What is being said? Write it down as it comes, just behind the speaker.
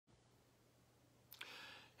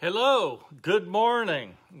Hello, good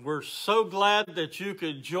morning. We're so glad that you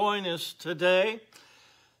could join us today.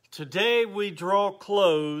 Today we draw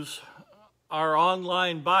close our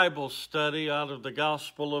online Bible study out of the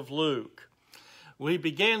Gospel of Luke. We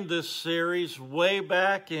began this series way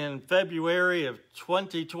back in February of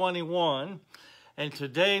 2021, and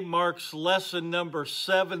today marks lesson number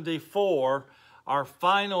 74, our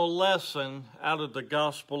final lesson out of the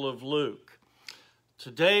Gospel of Luke.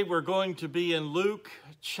 Today we're going to be in Luke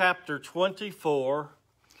chapter 24.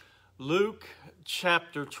 Luke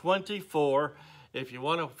chapter 24. If you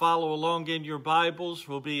want to follow along in your Bibles,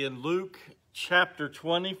 we'll be in Luke chapter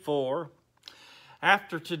 24.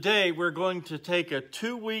 After today, we're going to take a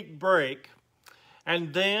 2-week break.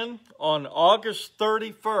 And then on August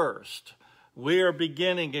 31st, we are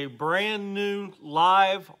beginning a brand new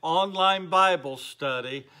live online Bible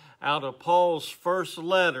study out of Paul's first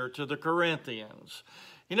letter to the Corinthians.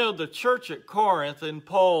 You know, the church at Corinth in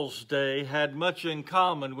Paul's day had much in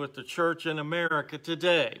common with the church in America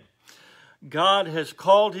today. God has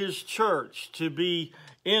called his church to be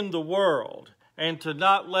in the world and to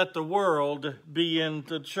not let the world be in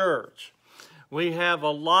the church. We have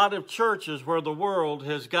a lot of churches where the world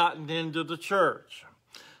has gotten into the church.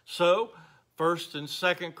 So, 1st and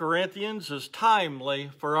 2nd Corinthians is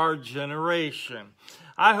timely for our generation.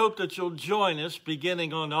 I hope that you'll join us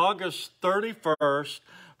beginning on August 31st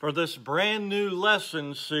for this brand new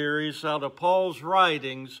lesson series out of Paul's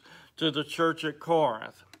writings to the church at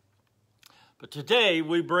Corinth. But today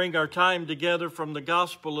we bring our time together from the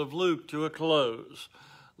Gospel of Luke to a close.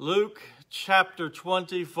 Luke chapter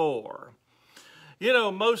 24. You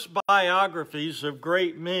know, most biographies of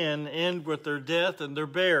great men end with their death and their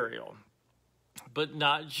burial, but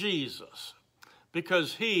not Jesus,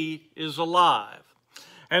 because he is alive.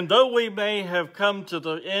 And though we may have come to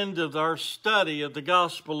the end of our study of the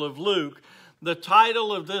Gospel of Luke, the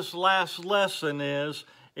title of this last lesson is,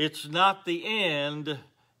 It's Not the End,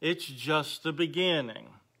 It's Just the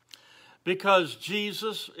Beginning. Because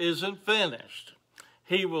Jesus isn't finished.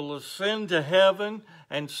 He will ascend to heaven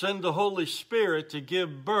and send the Holy Spirit to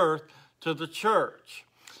give birth to the church.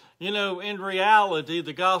 You know, in reality,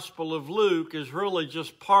 the Gospel of Luke is really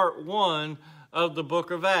just part 1 of the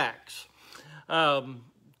book of Acts.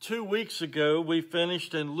 2 weeks ago, we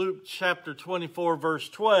finished in Luke chapter 24, verse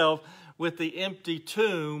 12, with the empty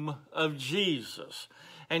tomb of Jesus.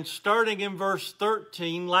 And starting in verse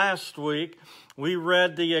 13 last week, we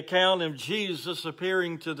read the account of Jesus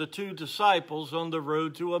appearing to the 2 disciples on the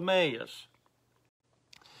road to Emmaus.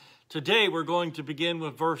 Today, we're going to begin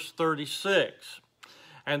with verse 36.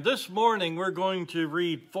 And this morning, we're going to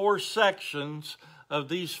read 4 sections of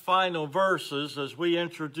these final verses as we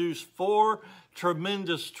introduce 4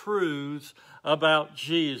 tremendous truths about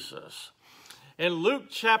Jesus. In Luke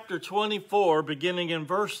chapter 24, beginning in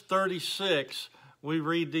verse 36, we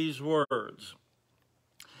read these words.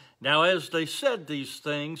 Now, as they said these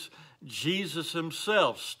things, Jesus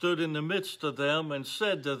himself stood in the midst of them and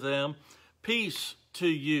said to them, Peace to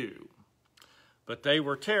you. But they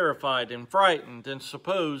were terrified and frightened and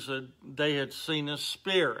supposed that they had seen a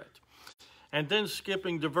spirit. And then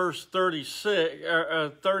skipping to verse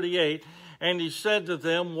 38, and he said to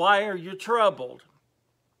them, Why are you troubled?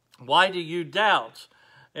 Why do you doubts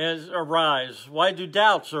arise? Why do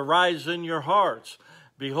doubts arise in your hearts?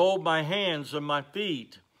 Behold my hands and my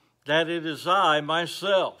feet, that it is I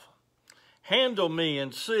myself. Handle me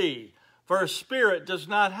and see, for a spirit does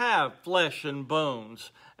not have flesh and bones,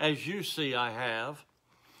 as you see I have.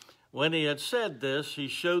 When he had said this, he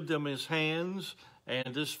showed them his hands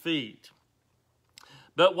and his feet.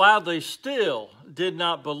 But while they still did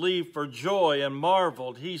not believe for joy and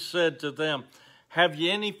marveled, he said to them, Have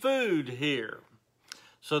ye any food here?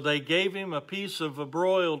 So they gave him a piece of a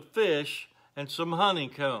broiled fish and some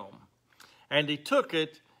honeycomb. And he took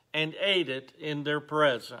it and ate it in their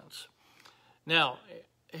presence. Now,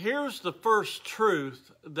 here's the first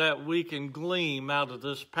truth that we can glean out of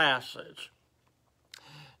this passage.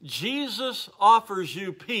 Jesus offers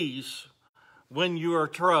you peace when you are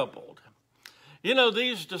troubled. You know,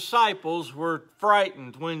 these disciples were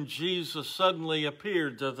frightened when Jesus suddenly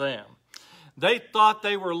appeared to them. They thought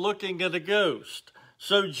they were looking at a ghost.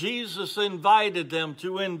 So Jesus invited them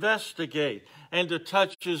to investigate and to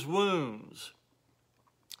touch his wounds.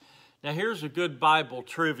 Now, here's a good Bible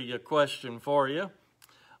trivia question for you.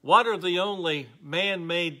 What are the only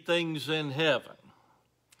man-made things in heaven?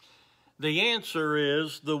 The answer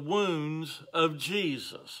is the wounds of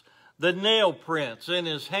Jesus. The nail prints in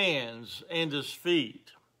his hands and his feet.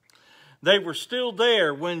 They were still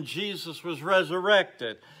there when Jesus was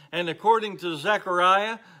resurrected, And according to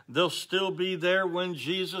Zechariah, they'll still be there when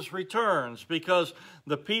Jesus returns, because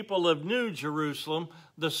the people of New Jerusalem,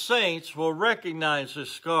 the saints, will recognize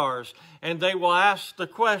his scars, and they will ask the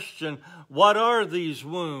question, what are these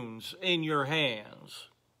wounds in your hands?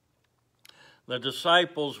 The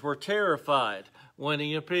disciples were terrified when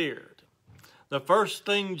he appeared. The first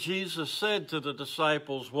thing Jesus said to the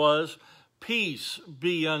disciples was, peace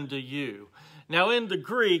be unto you. Now in the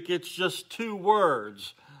Greek, it's just two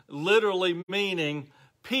words, literally meaning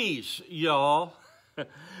peace, y'all.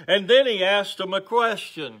 And then he asked them a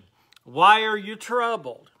question, why are you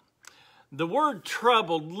troubled? The word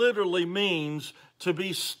troubled literally means to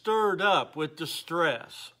be stirred up with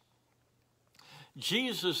distress.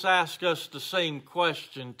 Jesus asked us the same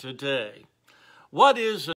question today. What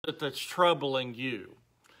is it that's troubling you?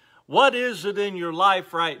 What is it in your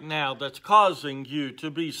life right now that's causing you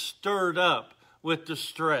to be stirred up with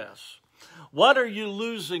distress? What are you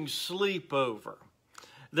losing sleep over?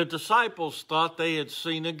 The disciples thought they had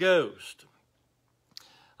seen a ghost.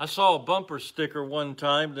 I saw a bumper sticker one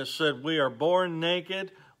time that said, we are born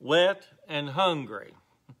naked, wet, and hungry.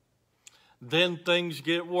 Then things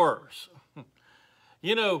get worse.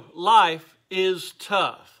 You know, life is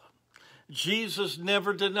tough. Jesus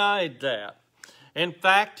never denied that. In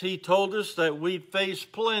fact, he told us that we'd face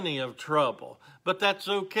plenty of trouble. But that's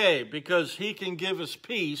okay, because he can give us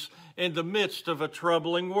peace in the midst of a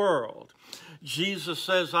troubling world. Jesus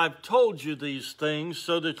says, I've told you these things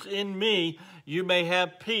so that in me you may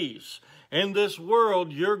have peace. In this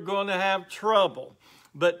world you're going to have trouble.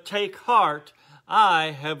 But take heart,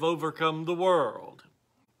 I have overcome the world.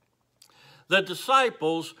 The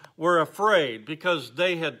disciples were afraid because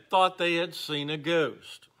they had thought they had seen a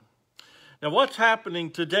ghost. Now, what's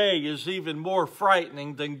happening today is even more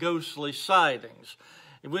frightening than ghostly sightings.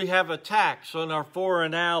 We have attacks on our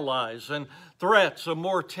foreign allies and threats of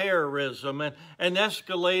more terrorism and an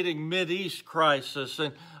escalating Mideast crisis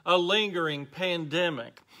and a lingering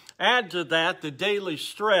pandemic. Add to that the daily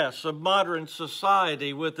stress of modern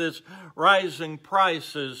society with its rising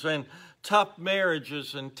prices and tough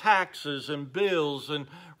marriages and taxes and bills and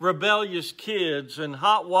rebellious kids and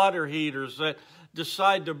hot water heaters that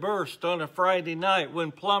decide to burst on a Friday night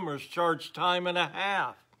when plumbers charge time and a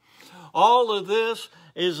half. All of this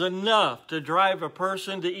is enough to drive a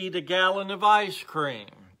person to eat a gallon of ice cream.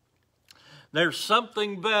 There's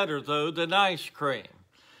something better, though, than ice cream.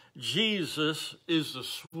 Jesus is the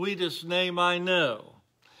sweetest name I know,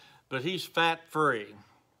 but he's fat-free.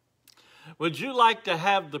 Would you like to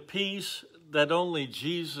have the peace that only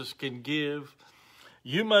Jesus can give?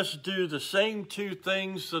 You must do the same two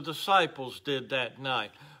things the disciples did that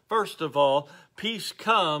night. First of all, peace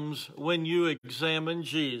comes when you examine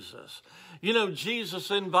Jesus. You know, Jesus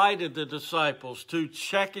invited the disciples to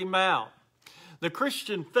check him out. The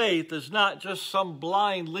Christian faith is not just some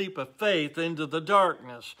blind leap of faith into the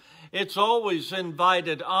darkness. It's always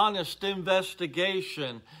invited honest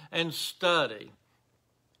investigation and study.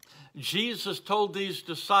 Jesus told these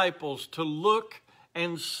disciples to look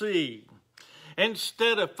and see.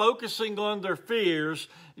 Instead of focusing on their fears,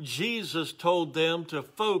 Jesus told them to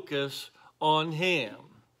focus on him.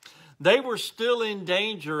 They were still in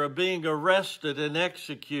danger of being arrested and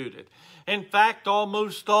executed. In fact,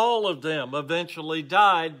 almost all of them eventually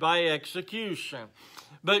died by execution.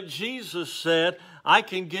 But Jesus said, I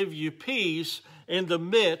can give you peace in the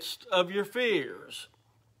midst of your fears.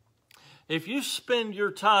 If you spend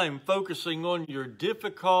your time focusing on your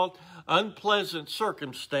difficult, unpleasant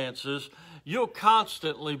circumstances, you'll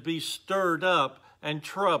constantly be stirred up and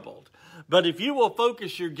troubled. But if you will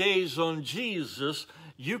focus your gaze on Jesus,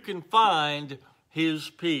 you can find his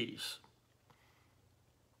peace.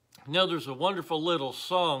 Now, there's a wonderful little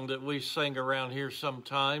song that we sing around here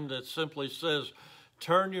sometime that simply says,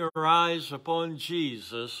 turn your eyes upon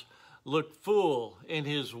Jesus, look full in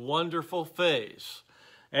his wonderful face,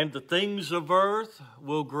 and the things of earth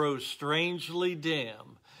will grow strangely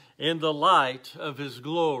dim in the light of his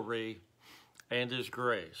glory and his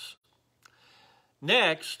grace.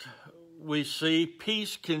 Next, we see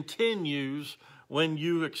peace continues when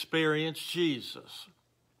you experience Jesus.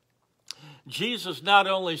 Jesus not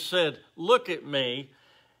only said, look at me,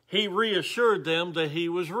 he reassured them that he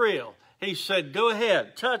was real. He said, go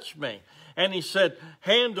ahead, touch me. And he said,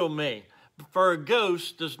 handle me, for a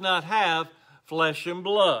ghost does not have flesh and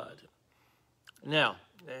blood. Now,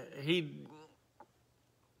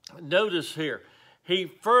 notice here, he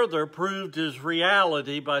further proved his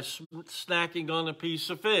reality by snacking on a piece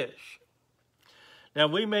of fish. Now,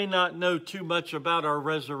 we may not know too much about our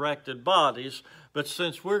resurrected bodies, but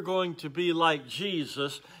since we're going to be like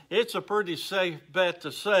Jesus, it's a pretty safe bet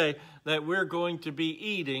to say that we're going to be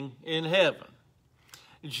eating in heaven.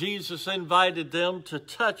 Jesus invited them to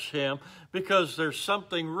touch him because there's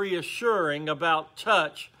something reassuring about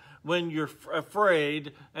touch when you're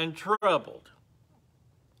afraid and troubled.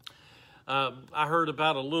 I heard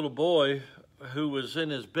about a little boy who was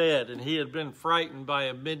in his bed, and he had been frightened by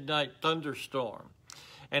a midnight thunderstorm.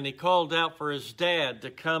 And he called out for his dad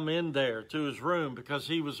to come in there to his room because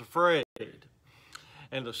he was afraid.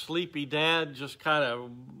 And the sleepy dad just kind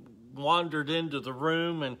of wandered into the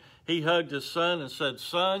room, and he hugged his son and said,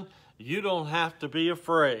 "Son, you don't have to be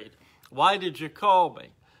afraid. Why did you call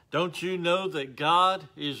me? Don't you know that God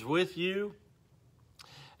is with you?"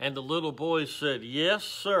 And the little boy said, "Yes,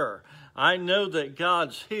 sir. I know that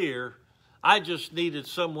God's here. I just needed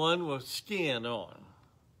someone with skin on."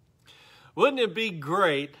 Wouldn't it be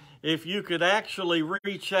great if you could actually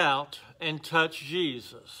reach out and touch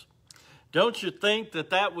Jesus? Don't you think that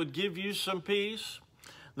that would give you some peace?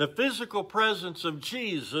 The physical presence of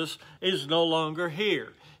Jesus is no longer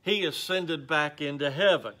here. He ascended back into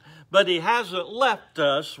heaven. But he hasn't left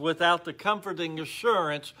us without the comforting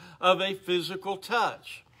assurance of a physical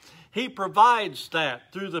touch. He provides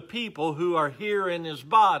that through the people who are here in his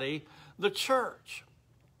body, the church.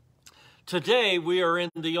 Today we are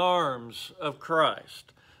in the arms of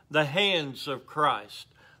Christ, the hands of Christ,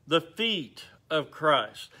 the feet of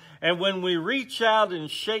Christ. And when we reach out and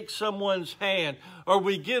shake someone's hand or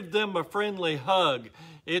we give them a friendly hug,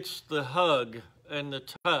 it's the hug and the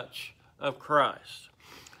touch of Christ.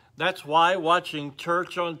 That's why watching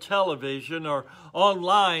church on television or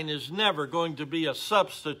online is never going to be a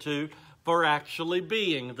substitute for actually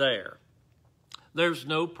being there. There's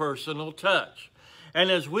no personal touch.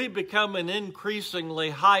 And as we become an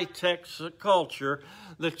increasingly high-tech culture,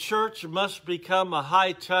 the church must become a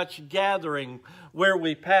high-touch gathering where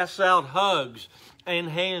we pass out hugs and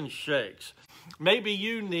handshakes. Maybe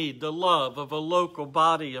you need the love of a local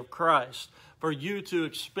body of Christ for you to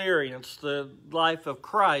experience the life of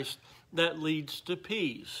Christ that leads to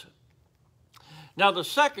peace. Now, the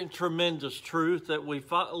second tremendous truth that we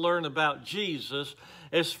learn about Jesus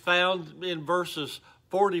is found in verses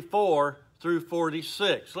 44 through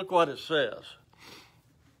 46. Look what it says.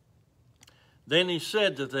 Then he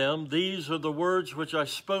said to them, "These are the words which I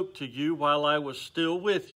spoke to you while I was still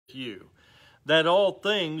with you, that all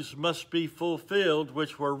things must be fulfilled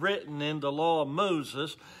which were written in the law of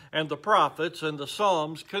Moses and the prophets and the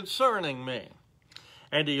Psalms concerning me."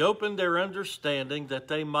 And he opened their understanding that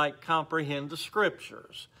they might comprehend the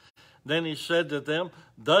Scriptures. Then he said to them,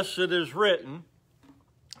 "Thus it is written,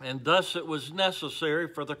 and thus it was necessary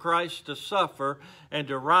for the Christ to suffer and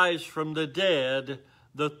to rise from the dead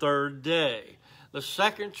the third day." The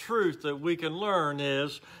second truth that we can learn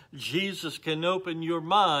is Jesus can open your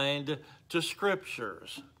mind to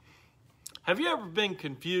Scriptures. Have you ever been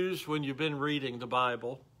confused when you've been reading the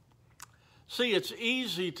Bible? See, it's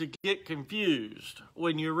easy to get confused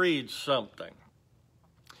when you read something.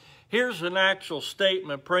 Here's an actual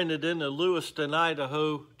statement printed in the Lewiston,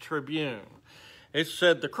 Idaho Tribune. It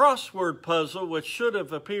said, "The crossword puzzle, which should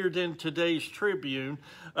have appeared in today's Tribune,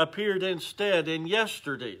 appeared instead in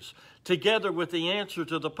yesterday's, together with the answer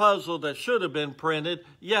to the puzzle that should have been printed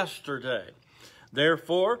yesterday.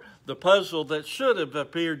 Therefore, the puzzle that should have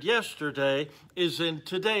appeared yesterday is in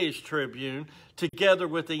today's Tribune, together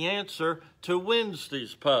with the answer to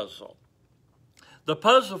Wednesday's puzzle. The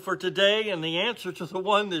puzzle for today and the answer to the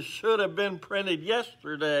one that should have been printed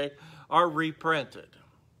yesterday are reprinted."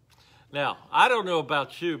 Now, I don't know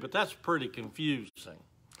about you, but that's pretty confusing.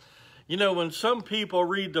 You know, when some people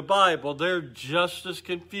read the Bible, they're just as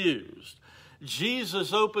confused.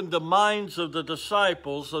 Jesus opened the minds of the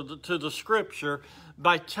disciples to the Scripture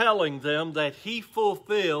by telling them that he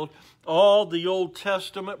fulfilled all the Old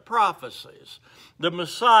Testament prophecies. The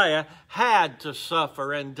Messiah had to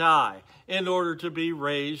suffer and die in order to be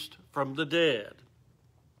raised from the dead.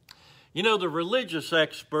 You know, the religious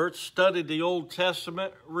experts studied the Old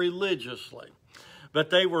Testament religiously, but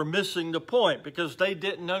they were missing the point because they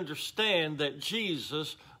didn't understand that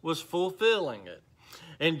Jesus was fulfilling it.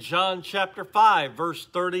 In John chapter 5, verse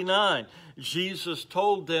 39, Jesus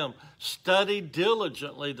told them, "Study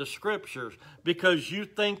diligently the Scriptures, because you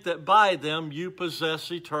think that by them you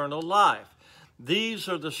possess eternal life. These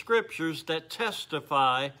are the Scriptures that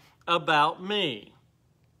testify about me."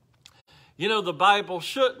 You know, the Bible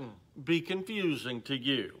shouldn't be confusing to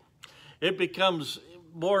you. It becomes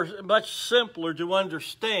much simpler to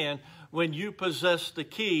understand when you possess the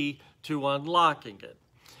key to unlocking it.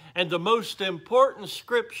 And the most important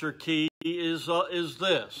Scripture key is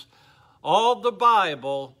this: all the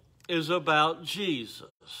Bible is about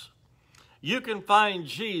Jesus. You can find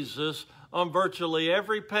Jesus on virtually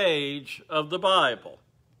every page of the Bible.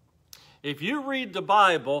 If you read the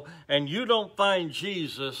Bible and you don't find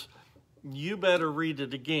Jesus, you better read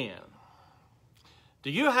it again.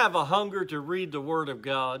 Do you have a hunger to read the Word of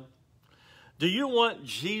God? Do you want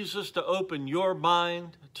Jesus to open your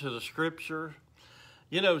mind to the Scripture?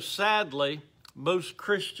 You know, sadly, most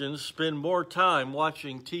Christians spend more time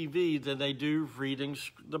watching TV than they do reading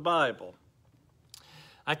the Bible.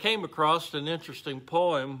 I came across an interesting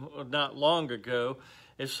poem not long ago.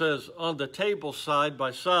 It says, "On the table side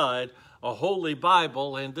by side, a Holy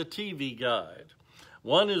Bible and the TV guide.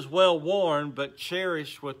 One is well worn but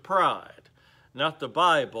cherished with pride. Not the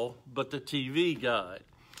Bible, but the TV guide.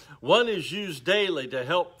 One is used daily to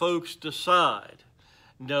help folks decide.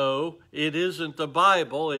 No, it isn't the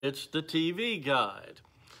Bible, it's the TV guide.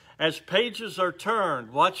 As pages are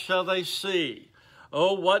turned, what shall they see?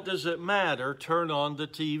 Oh, what does it matter? Turn on the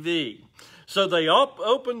TV. So they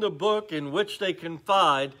open the book in which they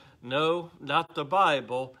confide. No, not the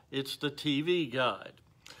Bible, it's the TV guide.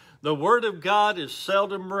 The Word of God is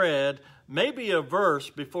seldom read, maybe a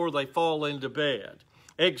verse before they fall into bed.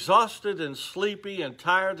 Exhausted and sleepy and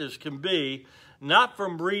tired as can be, not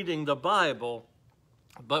from reading the Bible,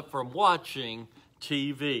 but from watching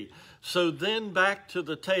TV. So then back to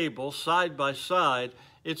the table, side by side,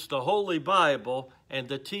 it's the Holy Bible and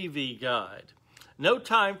the TV guide. No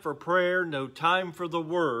time for prayer, no time for the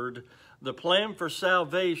Word. The plan for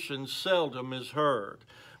salvation seldom is heard.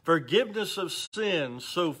 Forgiveness of sins,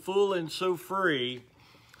 so full and so free,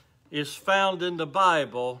 is found in the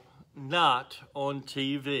Bible, not on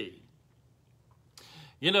TV.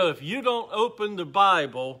 You know, if you don't open the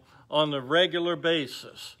Bible on a regular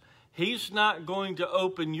basis, He's not going to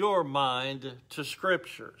open your mind to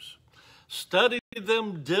Scriptures. Study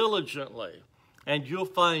them diligently, and you'll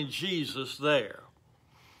find Jesus there.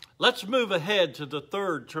 Let's move ahead to the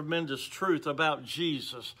third tremendous truth about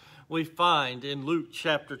Jesus we find in Luke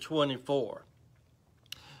chapter 24.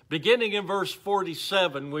 Beginning in verse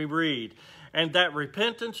 47, we read, "And that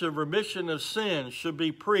repentance and remission of sins should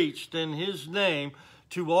be preached in His name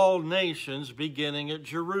to all nations, beginning at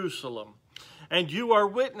Jerusalem. And you are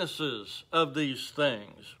witnesses of these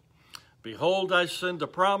things. Behold, I send the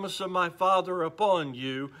promise of my Father upon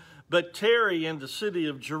you, but tarry in the city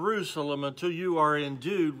of Jerusalem until you are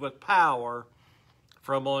endued with power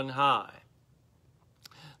from on high."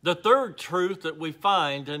 The third truth that we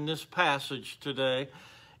find in this passage today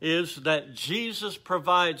is that Jesus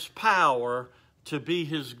provides power to be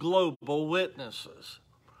His global witnesses.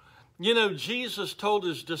 You know, Jesus told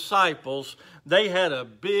His disciples they had a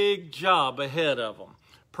big job ahead of them,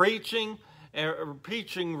 preaching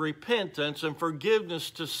repentance and forgiveness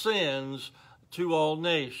to sins to all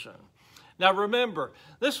nations. Now remember,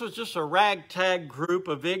 this was just a ragtag group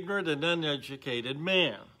of ignorant and uneducated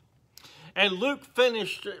men. And Luke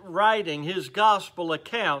finished writing his gospel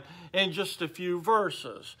account in just a few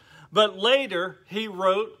verses. But later, he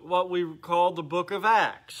wrote what we call the book of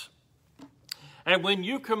Acts. And when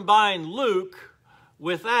you combine Luke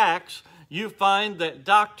with Acts, you find that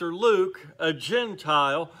Dr. Luke, a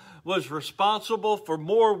Gentile, was responsible for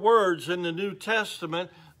more words in the New Testament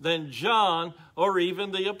than John or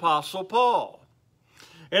even the Apostle Paul.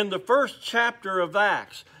 In the first chapter of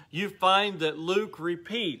Acts, you find that Luke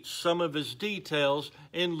repeats some of his details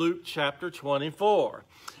in Luke chapter 24.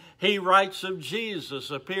 He writes of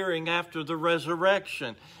Jesus appearing after the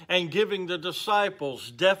resurrection and giving the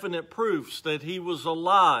disciples definite proofs that He was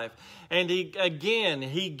alive. And he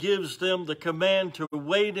gives them the command to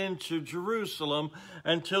wait into Jerusalem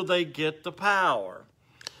until they get the power.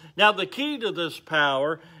 Now, the key to this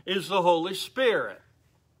power is the Holy Spirit.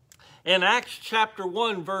 In Acts chapter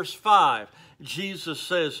 1, verse 5, Jesus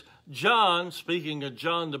says, John, speaking of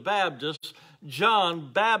John the Baptist,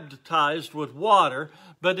 John baptized with water,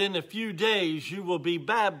 but in a few days you will be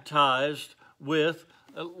baptized with,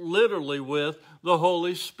 literally with, the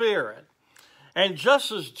Holy Spirit. And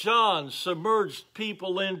just as John submerged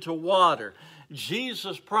people into water,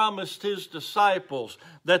 Jesus promised His disciples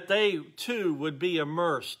that they too would be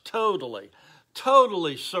immersed totally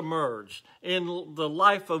submerged in the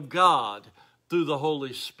life of God through the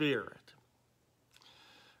Holy Spirit.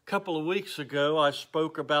 A couple of weeks ago, I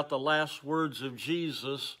spoke about the last words of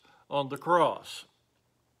Jesus on the cross.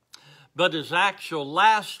 But His actual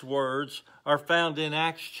last words are found in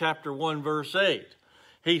Acts chapter 1, verse 8.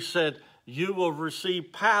 He said, "You will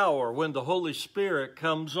receive power when the Holy Spirit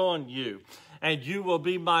comes on you, and you will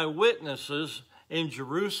be my witnesses in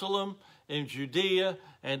Jerusalem, in Judea,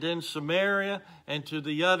 and in Samaria, and to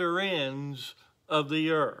the utter ends of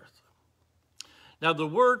the earth." Now, the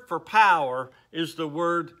word for power is the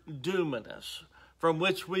word dunamis, from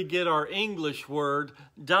which we get our English word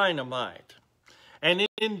dynamite. And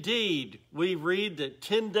indeed, we read that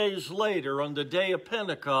 10 days later, on the day of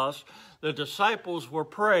Pentecost, the disciples were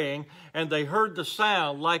praying, and they heard the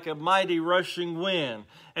sound like a mighty rushing wind,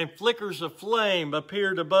 and flickers of flame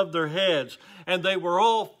appeared above their heads, and they were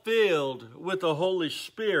all filled with the Holy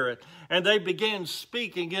Spirit, and they began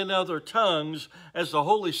speaking in other tongues as the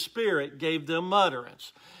Holy Spirit gave them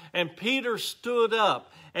utterance. And Peter stood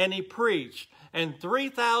up, and he preached, and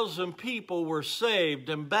 3,000 people were saved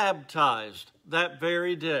and baptized that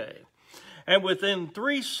very day. And within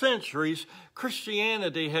 3 centuries,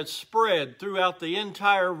 Christianity had spread throughout the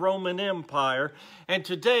entire Roman Empire, and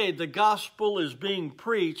today the gospel is being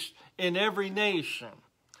preached in every nation.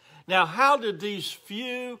 Now, how did these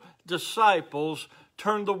few disciples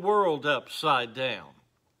turn the world upside down?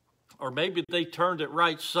 Or maybe they turned it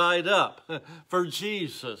right side up for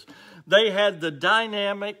Jesus. They had the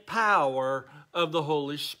dynamic power of the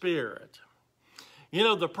Holy Spirit. You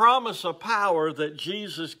know, the promise of power that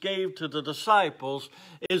Jesus gave to the disciples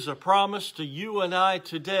is a promise to you and I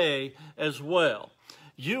today as well.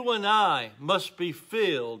 You and I must be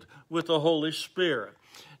filled with the Holy Spirit.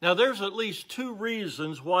 Now, there's at least 2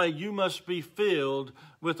 reasons why you must be filled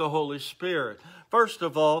with the Holy Spirit. First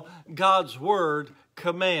of all, God's Word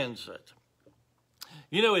commands it.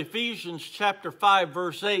 You know, Ephesians chapter 5,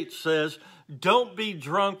 verse 8 says, "Don't be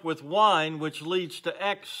drunk with wine, which leads to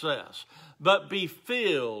excess, but be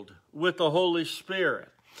filled with the Holy Spirit."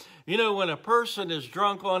 You know, when a person is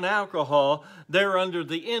drunk on alcohol, they're under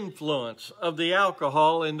the influence of the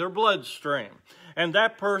alcohol in their bloodstream. And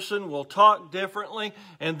that person will talk differently,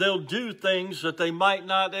 and they'll do things that they might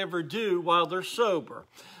not ever do while they're sober.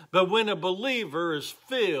 But when a believer is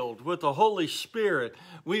filled with the Holy Spirit,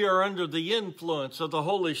 we are under the influence of the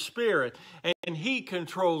Holy Spirit, and He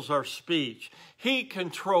controls our speech. He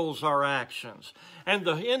controls our actions. And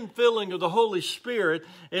the infilling of the Holy Spirit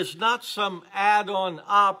is not some add-on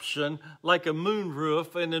option like a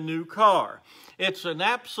moonroof in a new car. It's an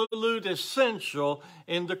absolute essential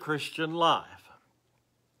in the Christian life.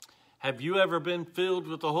 Have you ever been filled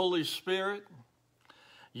with the Holy Spirit?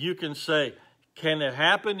 You can say, can it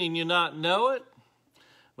happen and you not know it?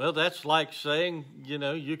 Well, that's like saying,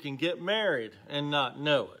 you can get married and not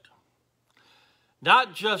know it.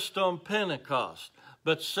 Not just on Pentecost,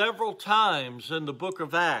 but several times in the book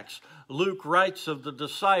of Acts, Luke writes of the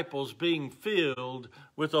disciples being filled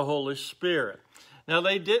with the Holy Spirit. Now,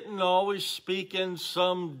 they didn't always speak in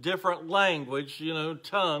some different language,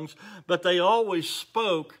 tongues, but they always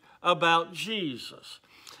spoke about Jesus.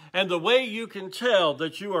 And the way you can tell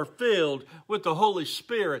that you are filled with the Holy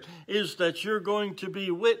Spirit is that you're going to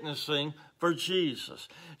be witnessing for Jesus.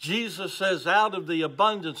 Jesus says, out of the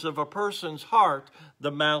abundance of a person's heart,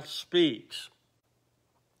 the mouth speaks.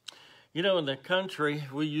 In the country,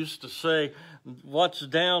 we used to say, what's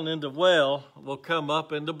down in the well will come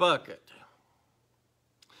up in the bucket.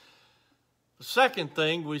 The second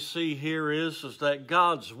thing we see here is that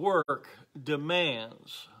God's work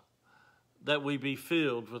demands that we be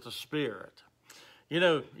filled with the Spirit.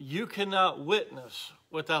 You cannot witness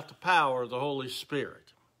without the power of the Holy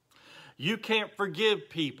Spirit. You can't forgive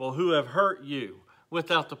people who have hurt you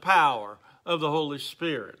without the power of the Holy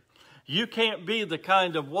Spirit. You can't be the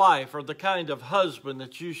kind of wife or the kind of husband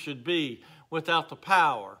that you should be without the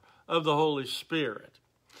power of the Holy Spirit.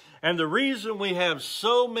 And the reason we have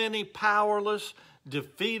so many powerless,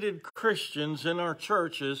 defeated Christians in our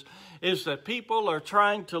churches is that people are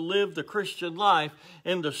trying to live the Christian life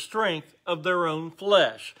in the strength of their own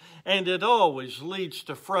flesh, and it always leads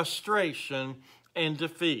to frustration and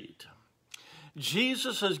defeat.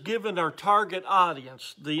 Jesus has given our target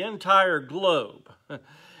audience the entire globe.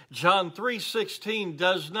 John 3:16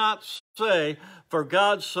 does not say, "For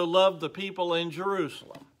God so loved the people in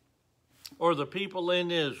Jerusalem," or the people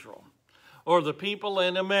in Israel, or the people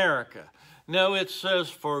in America. No, it says,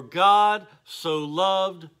 "For God so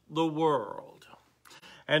loved the world."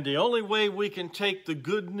 And the only way we can take the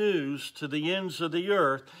good news to the ends of the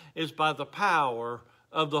earth is by the power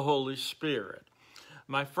of the Holy Spirit.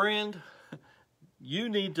 My friend, you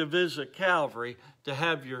need to visit Calvary to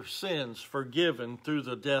have your sins forgiven through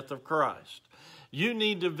the death of Christ. You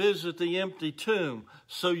need to visit the empty tomb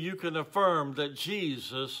so you can affirm that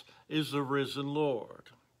Jesus is the risen Lord.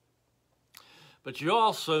 But you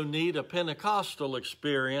also need a Pentecostal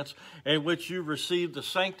experience in which you receive the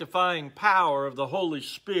sanctifying power of the Holy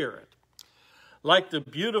Spirit. Like the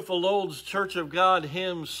beautiful old Church of God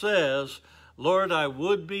hymn says, "Lord, I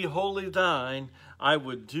would be wholly thine, I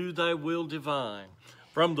would do thy will divine.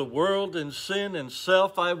 From the world and sin and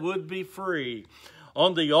self I would be free.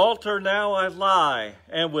 On the altar now I lie,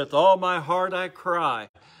 and with all my heart I cry,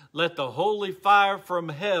 let the holy fire from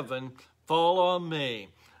heaven fall on me.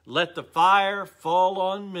 Let the fire fall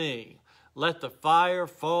on me. Let the fire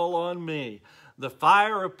fall on me. The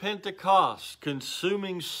fire of Pentecost,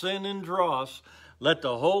 consuming sin and dross, let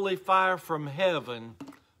the holy fire from heaven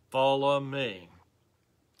fall on me.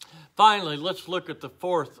 Finally, let's look at the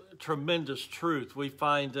fourth tremendous truth we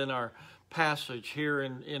find in our passage here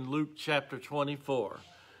in Luke chapter 24.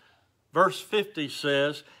 Verse 50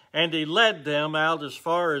 says, "And he led them out as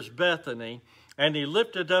far as Bethany, and he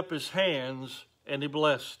lifted up his hands, and he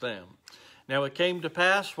blessed them. Now it came to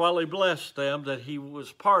pass while he blessed them that he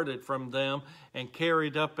was parted from them and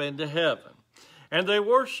carried up into heaven. And they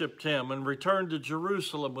worshipped him and returned to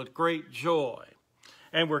Jerusalem with great joy,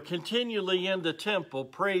 and were continually in the temple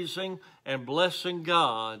praising and blessing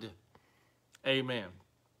God." Amen.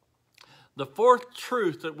 The fourth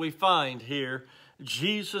truth that we find here,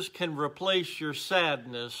 Jesus can replace your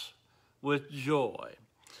sadness with joy.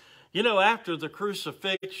 You know, after the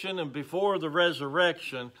crucifixion and before the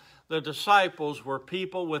resurrection, the disciples were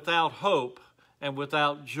people without hope and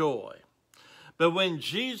without joy. But when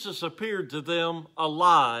Jesus appeared to them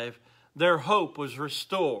alive, their hope was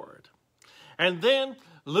restored. And then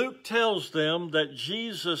Luke tells them that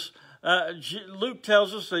Luke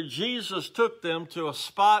tells us that Jesus took them to a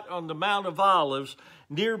spot on the Mount of Olives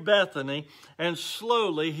near Bethany, and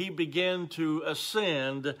slowly he began to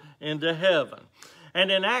ascend into heaven. And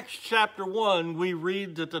in Acts chapter 1, we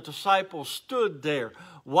read that the disciples stood there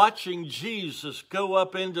watching Jesus go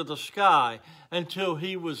up into the sky until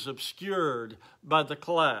he was obscured by the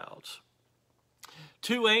clouds.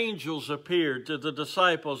 Two angels appeared to the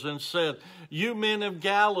disciples and said, "You men of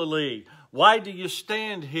Galilee, why do you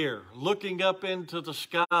stand here looking up into the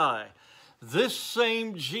sky? This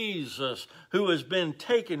same Jesus who has been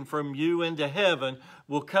taken from you into heaven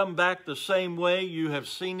will come back the same way you have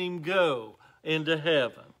seen him go into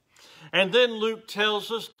heaven." And then Luke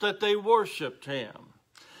tells us that they worshiped him.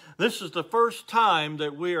 This is the first time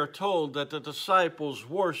that we are told that the disciples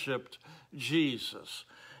worshiped Jesus.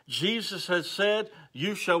 Jesus has said,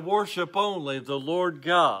 "You shall worship only the Lord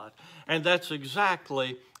God." And that's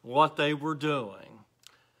exactly what they were doing.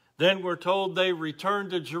 Then we're told they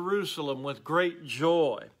returned to Jerusalem with great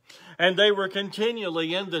joy. And they were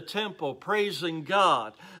continually in the temple praising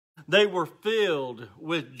God. They were filled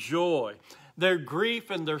with joy. Their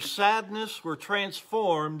grief and their sadness were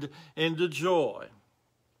transformed into joy.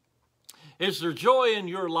 Is there joy in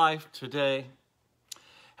your life today?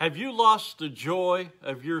 Have you lost the joy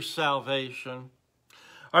of your salvation?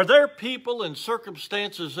 Are there people and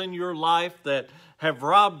circumstances in your life that have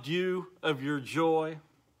robbed you of your joy?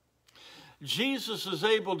 Jesus is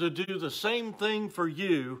able to do the same thing for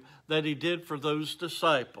you that he did for those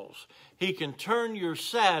disciples. He can turn your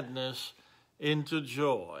sadness into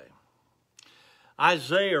joy.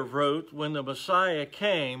 Isaiah wrote, when the Messiah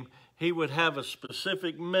came, he would have a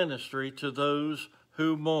specific ministry to those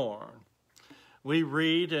who mourn. We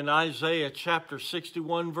read in Isaiah chapter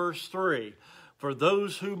 61, verse 3, "For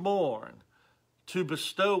those who mourn, to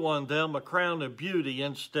bestow on them a crown of beauty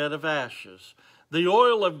instead of ashes, the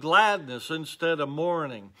oil of gladness instead of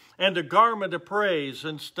mourning, and a garment of praise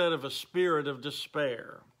instead of a spirit of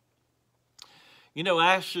despair." You know,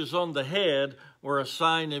 ashes on the head were a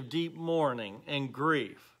sign of deep mourning and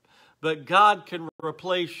grief. But God can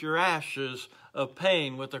replace your ashes of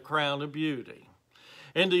pain with a crown of beauty.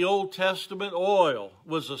 In the Old Testament, oil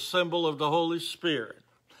was a symbol of the Holy Spirit.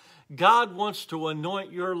 God wants to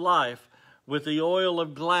anoint your life with the oil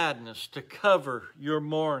of gladness to cover your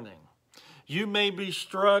mourning. You may be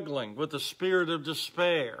struggling with the spirit of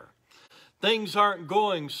despair. Things aren't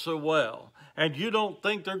going so well, and you don't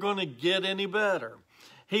think they're going to get any better.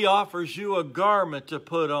 He offers you a garment to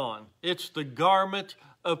put on. It's the garment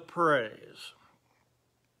of praise.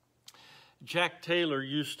 Jack Taylor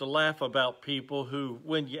used to laugh about people who,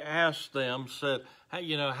 when you asked them, said, "Hey,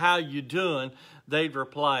 you know, how you doing?" They'd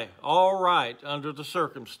reply, "All right, under the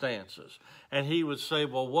circumstances." And he would say,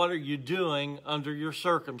 "Well, what are you doing under your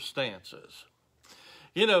circumstances?"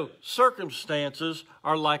 You know, circumstances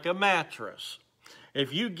are like a mattress.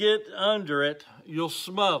 If you get under it, you'll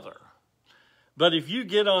smother. But if you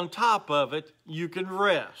get on top of it, you can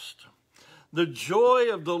rest. The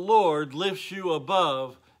joy of the Lord lifts you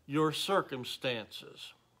above your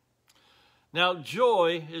circumstances. Now,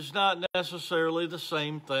 joy is not necessarily the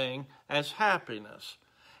same thing as happiness.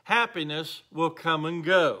 Happiness will come and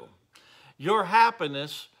go. Your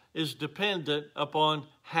happiness is dependent upon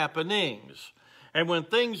happenings. And when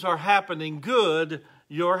things are happening good,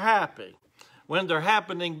 you're happy. When they're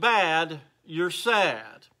happening bad, you're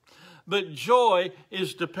sad. But joy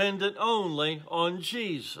is dependent only on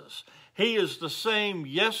Jesus. He is the same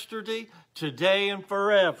yesterday, today, and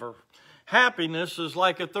forever. Happiness is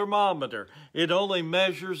like a thermometer. It only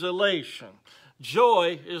measures elation.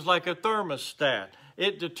 Joy is like a thermostat.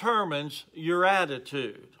 It determines your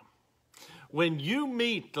attitude. When you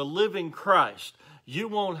meet the living Christ, you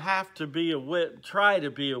won't have to try to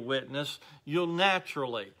be a witness. You'll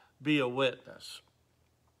naturally be a witness.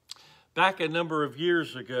 Back a number of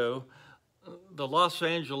years ago, the Los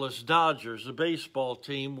Angeles Dodgers, the baseball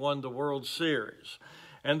team, won the World Series.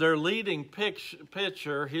 And their leading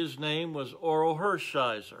pitcher, his name was Orel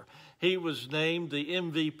Hershiser. He was named the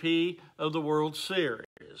MVP of the World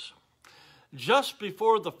Series. Just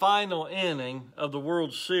before the final inning of the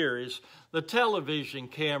World Series, the television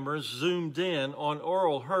cameras zoomed in on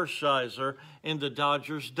Orel Hershiser in the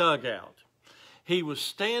Dodgers dugout. He was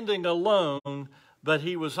standing alone, but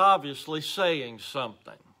he was obviously saying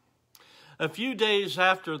something. A few days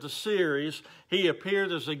after the series, he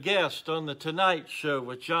appeared as a guest on The Tonight Show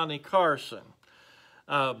with Johnny Carson.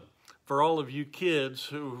 For all of you kids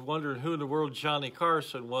who wondered who in the world Johnny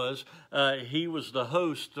Carson was, he was the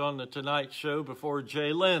host on The Tonight Show before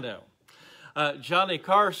Jay Leno. Johnny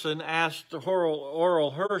Carson asked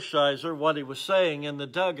Orel Hershiser what he was saying in the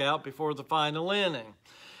dugout before the final inning.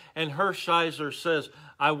 And Hershiser says,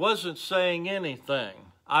 "I wasn't saying anything.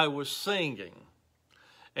 I was singing."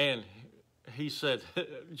 And he said,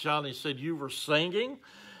 Johnny said, "You were singing?"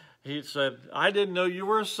 He said, "I didn't know you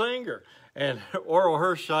were a singer." And Orel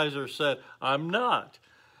Hershiser said, "I'm not."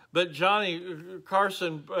 But Johnny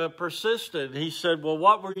Carson persisted. He said, "Well,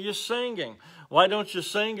 what were you singing? Why don't you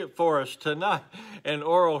sing it for us tonight?" And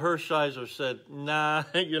Orel Hershiser said, "Nah,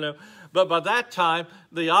 But by that time,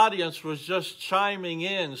 the audience was just chiming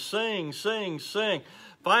in, sing, sing, sing.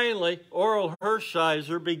 Finally, Orel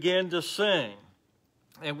Hershiser began to sing.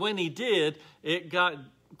 And when he did, it got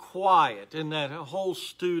quiet in that whole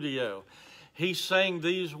studio. He sang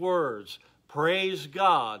these words: "Praise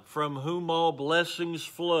God, from whom all blessings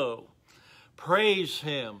flow. Praise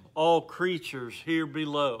him, all creatures here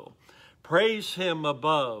below. Praise him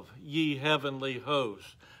above, ye heavenly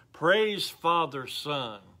hosts. Praise Father,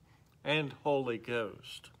 Son, and Holy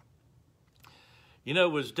Ghost."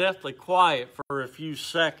 It was deathly quiet for a few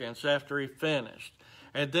seconds after he finished.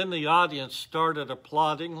 And then the audience started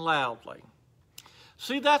applauding loudly.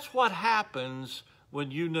 See, that's what happens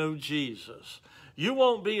when you know Jesus. You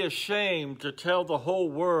won't be ashamed to tell the whole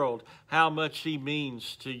world how much he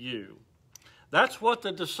means to you. That's what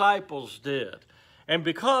the disciples did. And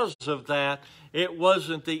because of that, it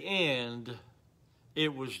wasn't the end.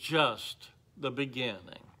 It was just the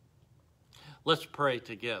beginning. Let's pray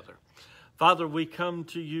together. Father, we come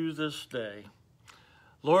to you this day.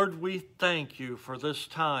 Lord, we thank you for this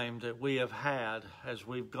time that we have had as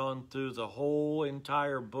we've gone through the whole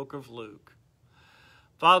entire book of Luke.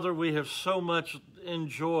 Father, we have so much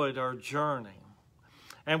enjoyed our journey,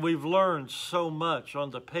 and we've learned so much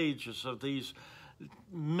on the pages of these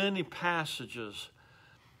many passages.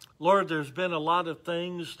 Lord, there's been a lot of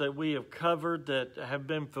things that we have covered that have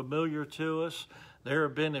been familiar to us. There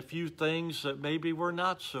have been a few things that maybe were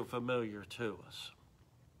not so familiar to us.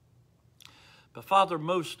 But Father,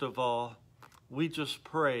 most of all, we just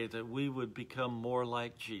pray that we would become more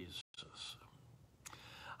like Jesus.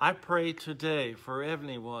 I pray today for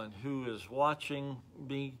anyone who is watching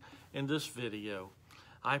me in this video.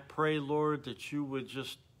 I pray, Lord, that you would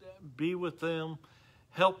just be with them,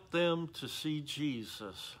 help them to see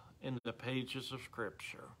Jesus in the pages of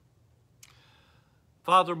Scripture.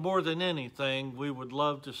 Father, more than anything, we would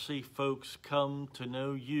love to see folks come to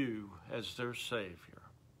know you as their Savior.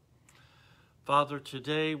 Father,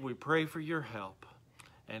 today we pray for your help.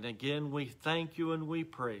 And again, we thank you and we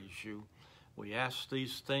praise you. We ask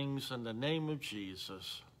these things in the name of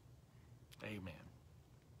Jesus. Amen.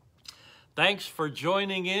 Thanks for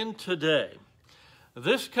joining in today.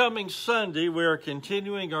 This coming Sunday, we are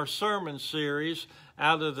continuing our sermon series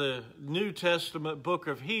out of the New Testament book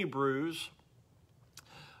of Hebrews.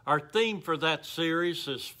 Our theme for that series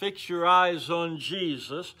is "Fix Your Eyes on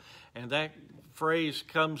Jesus," and that phrase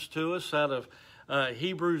comes to us out of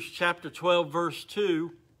Hebrews chapter 12, verse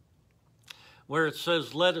 2, where it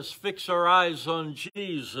says, "Let us fix our eyes on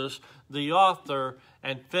Jesus, the author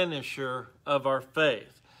and finisher of our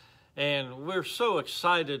faith." And we're so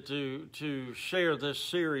excited to share this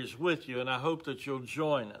series with you, and I hope that you'll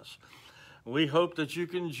join us. We hope that you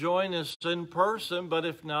can join us in person, but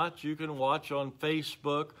if not, you can watch on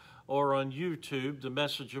Facebook or on YouTube. The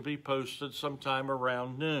message will be posted sometime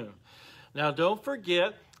around noon. Now, don't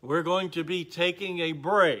forget, we're going to be taking a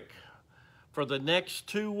break for the next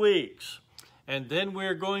 2 weeks. And then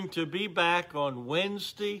we're going to be back on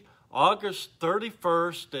Wednesday, August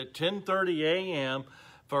 31st at 10:30 a.m.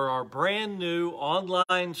 for our brand new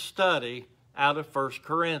online study out of 1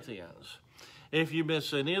 Corinthians. If you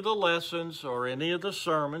miss any of the lessons or any of the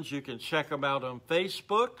sermons, you can check them out on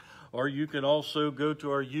Facebook, or you can also go to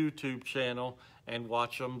our YouTube channel and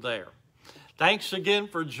watch them there. Thanks again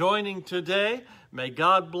for joining today. May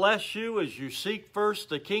God bless you as you seek first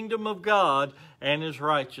the kingdom of God and His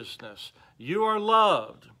righteousness. You are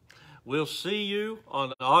loved. We'll see you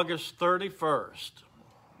on August 31st.